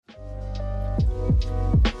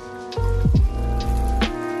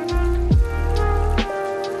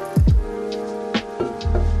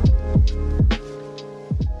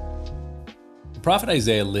The prophet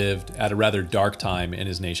Isaiah lived at a rather dark time in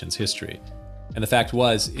his nation's history. And the fact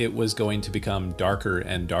was, it was going to become darker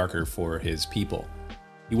and darker for his people.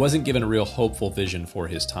 He wasn't given a real hopeful vision for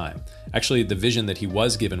his time. Actually, the vision that he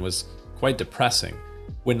was given was quite depressing.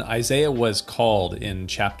 When Isaiah was called in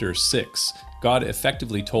chapter 6, God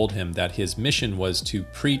effectively told him that his mission was to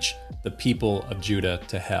preach the people of Judah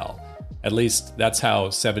to hell. At least that's how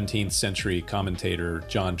 17th century commentator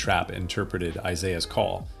John Trapp interpreted Isaiah's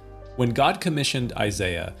call. When God commissioned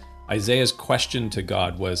Isaiah, Isaiah's question to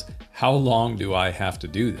God was, "How long do I have to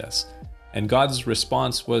do this?" And God's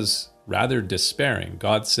response was rather despairing.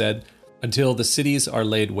 God said, "Until the cities are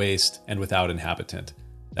laid waste and without inhabitant,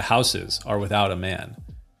 the houses are without a man,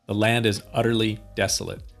 the land is utterly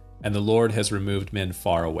desolate, and the Lord has removed men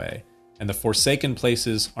far away, and the forsaken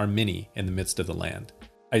places are many in the midst of the land."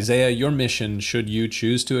 Isaiah, your mission, should you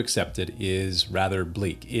choose to accept it, is rather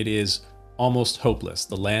bleak. It is almost hopeless.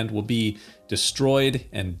 The land will be destroyed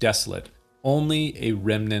and desolate. Only a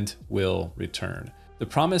remnant will return. The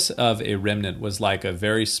promise of a remnant was like a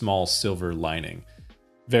very small silver lining.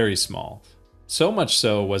 Very small. So much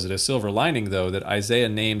so was it a silver lining, though, that Isaiah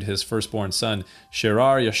named his firstborn son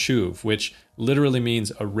Sherar Yashuv, which literally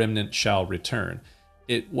means a remnant shall return.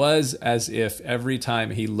 It was as if every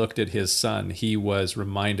time he looked at his son, he was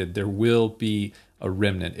reminded there will be a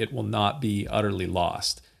remnant. It will not be utterly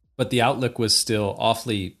lost. But the outlook was still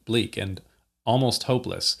awfully bleak and almost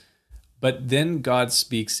hopeless. But then God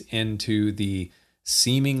speaks into the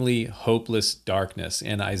seemingly hopeless darkness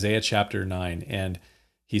in Isaiah chapter 9, and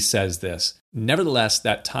he says this, "Nevertheless,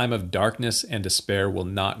 that time of darkness and despair will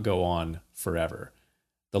not go on forever.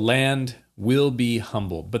 The land will be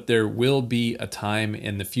humbled, but there will be a time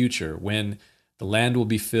in the future when the land will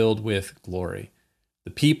be filled with glory.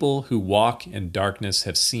 The people who walk in darkness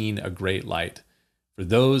have seen a great light. For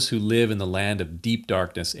those who live in the land of deep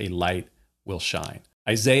darkness, a light will shine."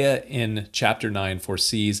 Isaiah in chapter 9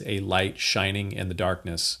 foresees a light shining in the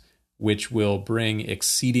darkness, which will bring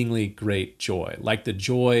exceedingly great joy, like the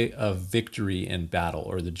joy of victory in battle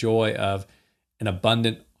or the joy of an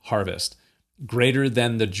abundant harvest, greater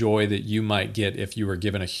than the joy that you might get if you were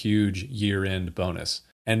given a huge year-end bonus.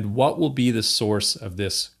 And what will be the source of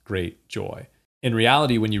this great joy? In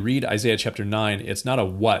reality, when you read Isaiah chapter 9, it's not a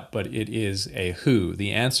what, but it is a who.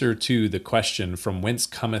 The answer to the question, "From whence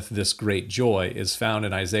cometh this great joy?" is found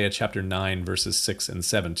in Isaiah chapter 9, verses 6 and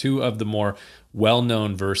 7, two of the more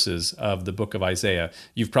well-known verses of the book of Isaiah.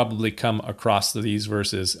 You've probably come across these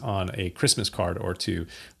verses on a Christmas card or two.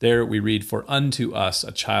 There we read, "For unto us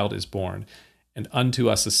a child is born, and unto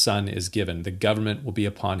us a son is given. The government will be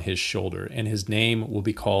upon his shoulder, and his name will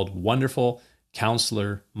be called Wonderful,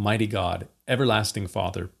 Counselor, Mighty God, Everlasting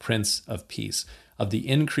Father, Prince of Peace. Of the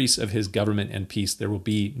increase of his government and peace there will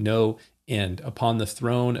be no end upon the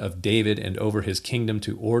throne of David and over his kingdom,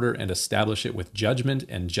 to order and establish it with judgment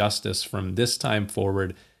and justice from this time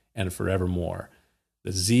forward and forevermore.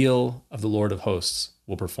 The zeal of the Lord of hosts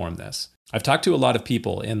will perform this." I've talked to a lot of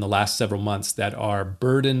people in the last several months that are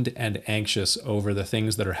burdened and anxious over the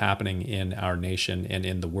things that are happening in our nation and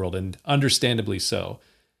in the world, and understandably so.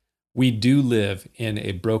 We do live in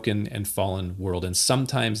a broken and fallen world, and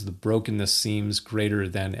sometimes the brokenness seems greater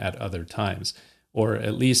than at other times, or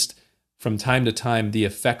at least from time to time, the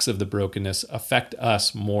effects of the brokenness affect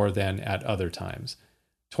us more than at other times.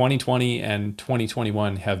 2020 and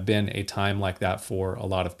 2021 have been a time like that for a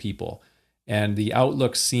lot of people, and the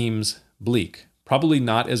outlook seems bleak. Probably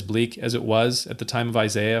not as bleak as it was at the time of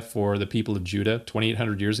Isaiah for the people of Judah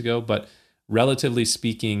 2,800 years ago, but relatively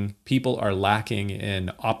speaking, people are lacking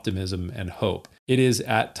in optimism and hope. It is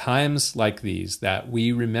at times like these that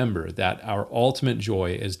we remember that our ultimate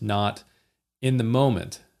joy is not in the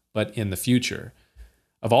moment, but in the future.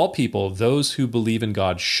 Of all people, those who believe in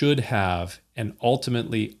God should have an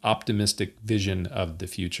ultimately optimistic vision of the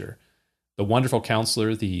future. The wonderful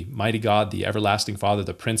counselor, the mighty God, the everlasting Father,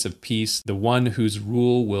 the Prince of Peace, the one whose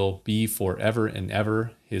rule will be forever and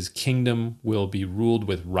ever. His kingdom will be ruled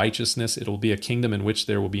with righteousness. It will be a kingdom in which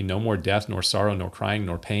there will be no more death, nor sorrow, nor crying,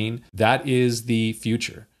 nor pain. That is the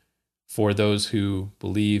future for those who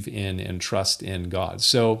believe in and trust in God.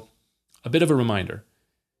 So, a bit of a reminder.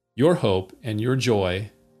 Your hope and your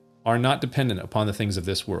joy are not dependent upon the things of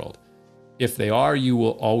this world. If they are, you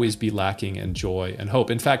will always be lacking in joy and hope.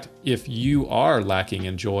 In fact, if you are lacking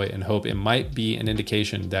in joy and hope, it might be an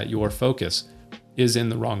indication that your focus is in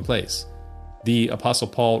the wrong place. The Apostle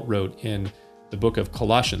Paul wrote in the book of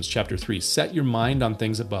Colossians, chapter 3, "Set your mind on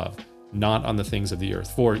things above, not on the things of the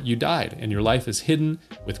earth. For you died, and your life is hidden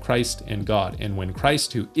with Christ in God. And when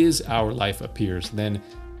Christ, who is our life, appears, then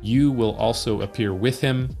you will also appear with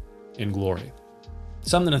him in glory."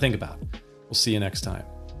 Something to think about. We'll see you next time.